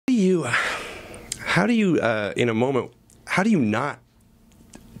you in a moment, how do you not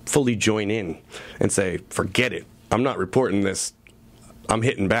fully join in and say, forget it, I'm not reporting this, I'm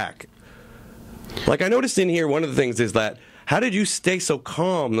hitting back? Like, I noticed in here, one of the things is that, how did you stay so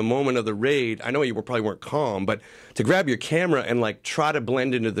calm the moment of the raid? I know you probably weren't calm, but to grab your camera and like try to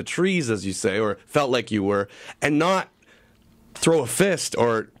blend into the trees, as you say, or felt like you were, and not throw a fist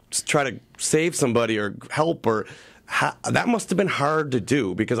or try to save somebody or help, or that must have been hard to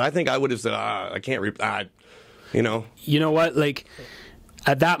do, because I think I would have said, I can't, you know. You know what? Like,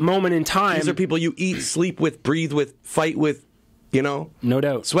 at that moment in time, these are people you eat, sleep with, breathe with, fight with, you know. No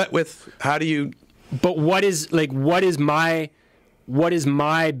doubt. Sweat with. How do you? But what is my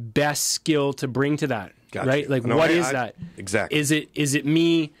best skill to bring to that? Gotcha. Right? Like, no, what is that? Exactly. Is it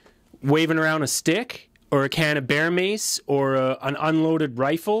me waving around a stick or a can of bear mace or an unloaded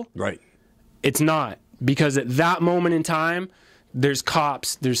rifle? Right. It's not, because at that moment in time, there's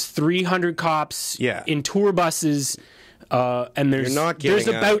cops. There's 300 cops in tour buses, and there's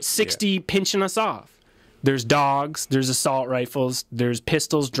about 60 pinching us off. There's dogs. There's assault rifles. There's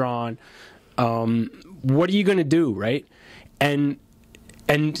pistols drawn. What are you going to do, right? And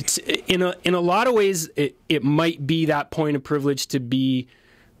in a lot of ways, it might be that point of privilege to be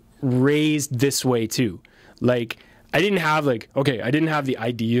raised this way too. Like, I didn't have the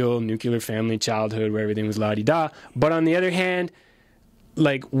ideal nuclear family childhood where everything was la-di-da. But on the other hand,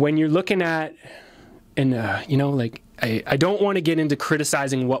 like, when you're looking at, and you know, like, I don't want to get into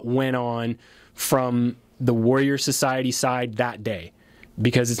criticizing what went on from the Warrior Society side that day,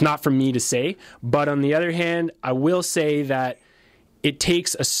 because it's not for me to say. But on the other hand, I will say that it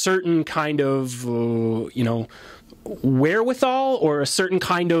takes a certain kind of, you know, wherewithal, or a certain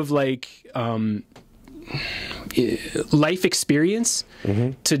kind of, like, life experience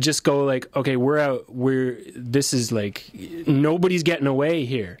to just go, like, okay, this is like, nobody's getting away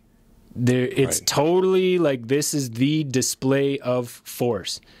here. It's totally like, this is the display of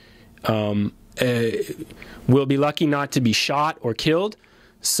force. We'll be lucky not to be shot or killed.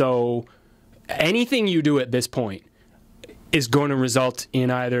 So anything you do at this point is going to result in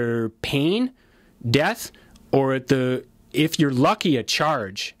either pain, death, or if you're lucky, a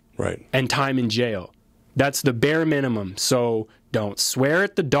charge and time in jail. That's the bare minimum. So don't swear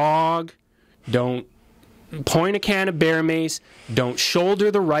at the dog. Don't point a can of bear mace. Don't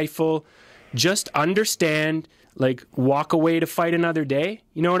shoulder the rifle. Just understand, like, walk away to fight another day.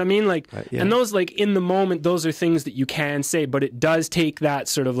 You know what I mean? Like, and those, like, in the moment, those are things that you can say, but it does take that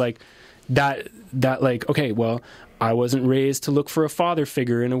sort of, like, that like, okay, well, I wasn't raised to look for a father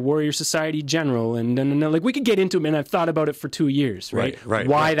figure in a Warrior Society general, and like, we could get into it, and I've thought about it for 2 years, right?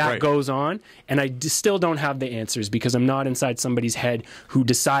 Why that goes on, and I still don't have the answers, because I'm not inside somebody's head who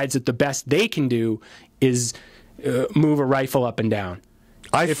decides that the best they can do is move a rifle up and down.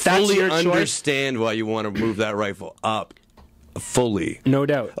 I fully understand why you want to move that rifle up. Fully. No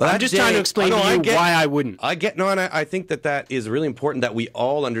doubt. I'm just trying to explain to you why I wouldn't. I think that is really important, that we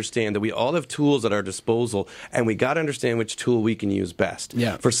all understand that we all have tools at our disposal, and we got to understand which tool we can use best.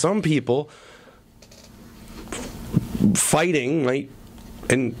 Yeah. For some people, fighting might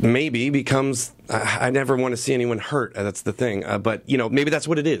and maybe becomes, I never want to see anyone hurt. That's the thing. But, you know, maybe that's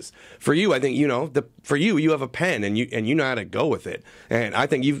what it is. For you, I think, you know, for you have a pen, and you know how to go with it. And I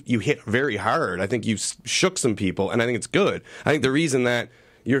think you hit very hard. I think you shook some people, and I think it's good. I think the reason that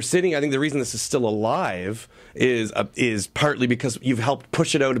you're sitting, I think the reason this is still alive is partly because you've helped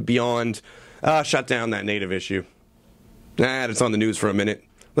push it out beyond, shut down that Native issue. It's on the news for a minute.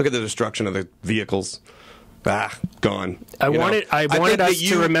 Look at the destruction of the vehicles. Gone. I wanted us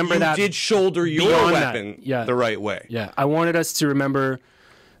to remember that you did shoulder your weapon the right way. Yeah, I wanted us to remember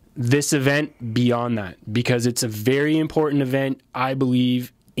this event beyond that, because it's a very important event, I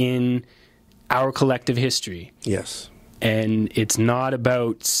believe, in our collective history. Yes. And it's not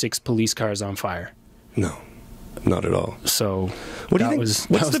about 6 police cars on fire. No, not at all. So, what do you think?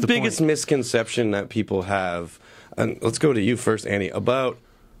 What's the biggest misconception that people have? And let's go to you first, Annie, about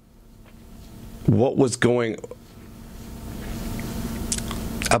what was going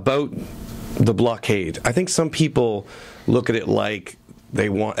about the blockade. I think some people look at it like they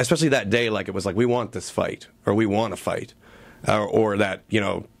want, especially that day, like it was like, we want this fight, or we want to fight, or that, you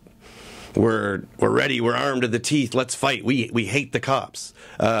know, we're ready, we're armed to the teeth, let's fight. We hate the cops,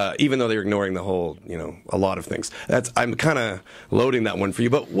 even though they're ignoring the whole, you know, a lot of things. I'm kind of loading that one for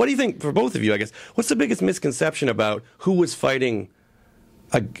you. But what do you think, for both of you, I guess, what's the biggest misconception about who was fighting?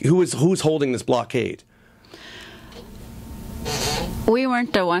 Who's holding this blockade? We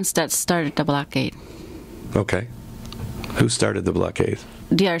weren't the ones that started the blockade. Okay. Who started the blockade?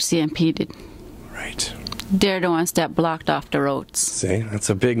 the RCMP did. Right. They're the ones that blocked off the roads. See, that's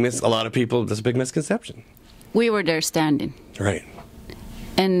a big a lot of people, that's a big misconception. We were there standing. Right.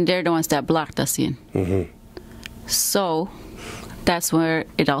 And they're the ones that blocked us in. Mm-hmm. So that's where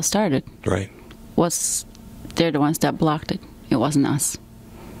it all started. Right. They're the ones that blocked it. It wasn't us.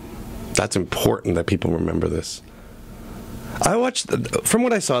 That's important that people remember this. I watched, from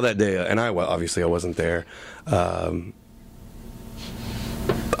what I saw that day, and obviously I wasn't there, I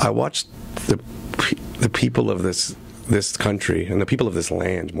watched the people of this country, and the people of this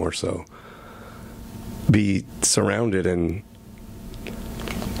land more so, be surrounded and,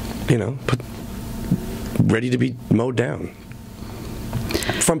 ready to be mowed down.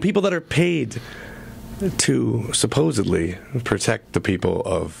 From people that are paid to supposedly protect the people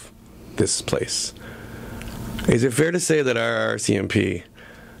of this place. Is it fair to say that our RCMP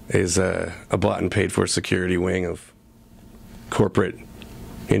is a bought and paid for security wing of corporate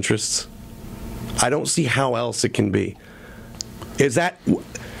interests? I don't see how else it can be. Is that...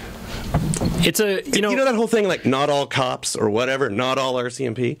 It's you know that whole thing, like, not all cops or whatever, not all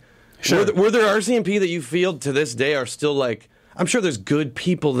RCMP? Sure. Were there RCMP that you feel to this day are still like... I'm sure there's good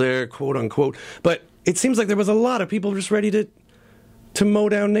people there, quote unquote, but it seems like there was a lot of people just ready to mow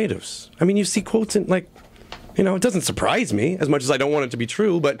down natives. I mean, you see quotes in, like, it doesn't surprise me as much as I don't want it to be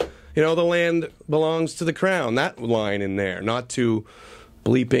true, but, the land belongs to the crown. That line in there, not to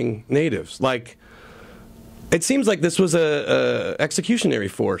bleeping natives. Like, it seems like this was a executionary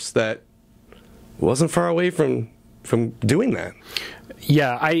force that wasn't far away from doing that.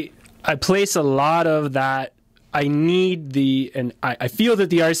 Yeah, I place a lot of that. I feel that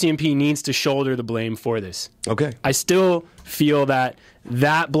the RCMP needs to shoulder the blame for this. Okay. I still feel that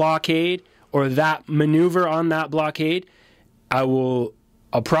blockade or that maneuver on that blockade, I'll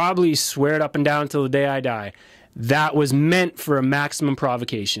probably swear it up and down till the day I die. That was meant for a maximum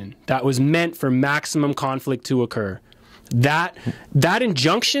provocation. That was meant for maximum conflict to occur. That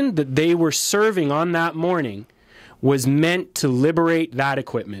injunction that they were serving on that morning was meant to liberate that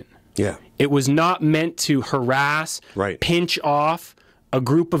equipment. Yeah. It was not meant to harass, pinch off a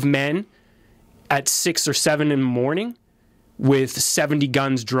group of men at 6 or 7 in the morning with 70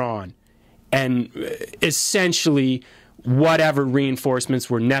 guns drawn and essentially whatever reinforcements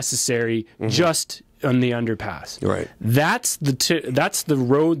were necessary just on the underpass. Right. That's the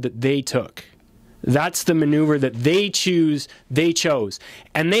road that they took. That's the maneuver that they chose.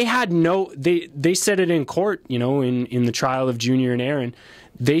 And they had they said it in court, in the trial of Junior and Aaron.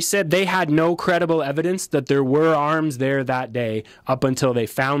 They said they had no credible evidence that there were arms there that day up until they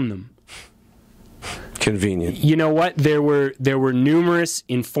found them. Convenient. You know what? There were numerous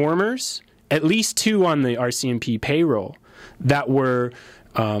informers, at least 2 on the RCMP payroll, that were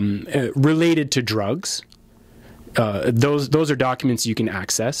related to drugs. Those are documents you can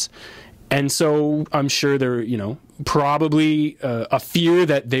access. And so I'm sure there, probably a fear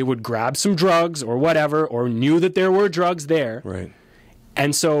that they would grab some drugs or whatever, or knew that there were drugs there. Right.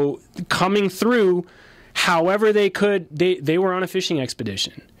 And so coming through, however they could, they were on a fishing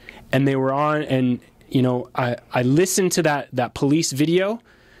expedition. And they were on, and, I listened to that police video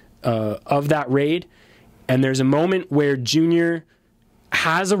of that raid, and there's a moment where Junior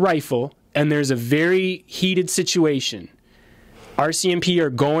has a rifle, and there's a very heated situation. RCMP are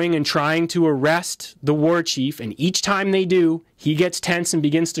going and trying to arrest the war chief, and each time they do, he gets tense and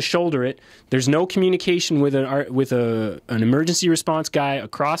begins to shoulder it. There's no communication with an emergency response guy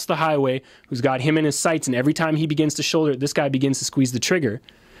across the highway who's got him in his sights, and every time he begins to shoulder it, this guy begins to squeeze the trigger.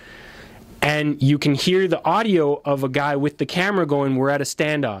 And you can hear the audio of a guy with the camera going, "We're at a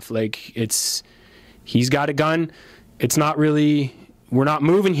standoff. Like, he's got a gun. It's not really, we're not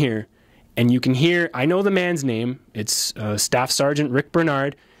moving here." And you can hear, I know the man's name, it's Staff Sergeant Rick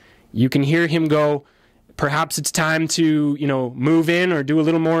Bernard. You can hear him go, "Perhaps it's time to, move in or do a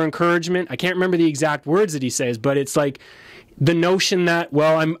little more encouragement." I can't remember the exact words that he says, but it's like the notion that,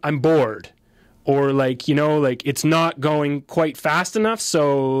 well, I'm bored. Or like, it's not going quite fast enough,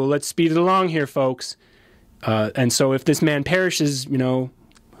 so let's speed it along here, folks. And so if this man perishes,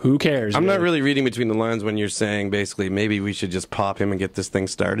 who cares? I'm not really reading between the lines when you're saying basically maybe we should just pop him and get this thing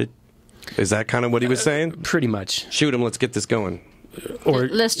started. Is that kind of what he was saying? Pretty much. Shoot him, let's get this going. Or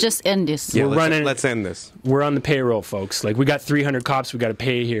let's just end this. Yeah, let's end this. We're on the payroll, folks. Like, we got 300 cops we got to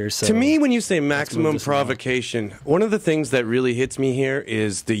pay here. So to me, when you say maximum provocation, one of the things that really hits me here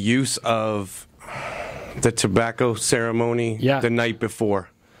is the use of the tobacco ceremony the night before.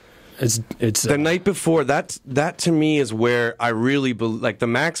 It's the night before. That to me is where I really like the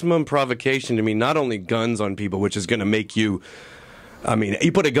maximum provocation to me. Not only guns on people, which is going to make you. I mean,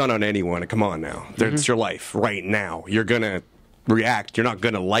 you put a gun on anyone. Come on now, it's your life right now. You're gonna react. You're not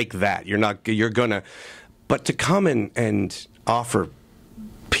gonna like that. You're gonna. But to come and offer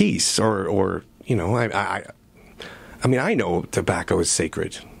peace, or you know, I mean, I know tobacco is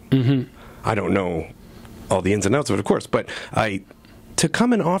sacred. I don't know all the ins and outs of it, of course, but to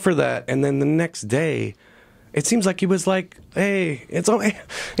come and offer that, and then the next day, it seems like he was like, "Hey, it's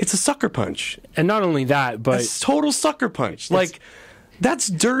a sucker punch." And not only that, but it's total sucker punch. Like, that's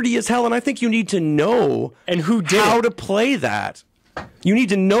dirty as hell, and I think you need to know how to play that. You need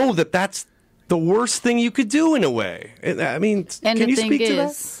to know that that's the worst thing you could do in a way. I mean, and can you speak to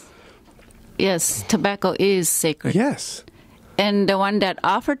that? Yes, tobacco is sacred. Yes. And the one that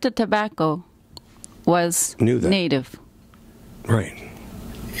offered the tobacco was native. Right.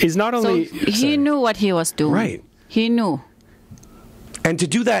 Is not only... So he knew what he was doing. Right. He knew. And to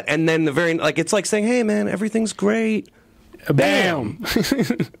do that, and then it's like saying, "Hey, man, everything's great." Bam.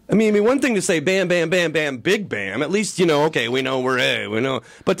 I mean, one thing to say, bam, bam, bam, bam, big bam. At least, you know, okay, we know we know.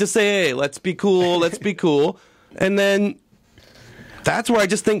 But to say, "Hey, let's be cool, let's be cool," and then that's where I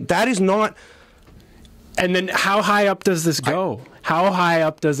just think that is not. And then how high up does this go? How high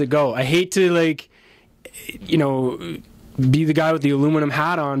up does it go? I hate to, like, you know, be the guy with the aluminum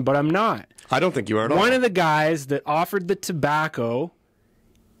hat on, but I'm not. I don't think you are at all. One of the guys that offered the tobacco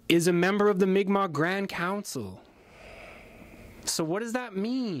is a member of the Mi'kmaq Grand Council. So what does that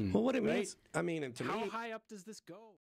mean? Well, what it means, I mean, and to me, how high up does this go?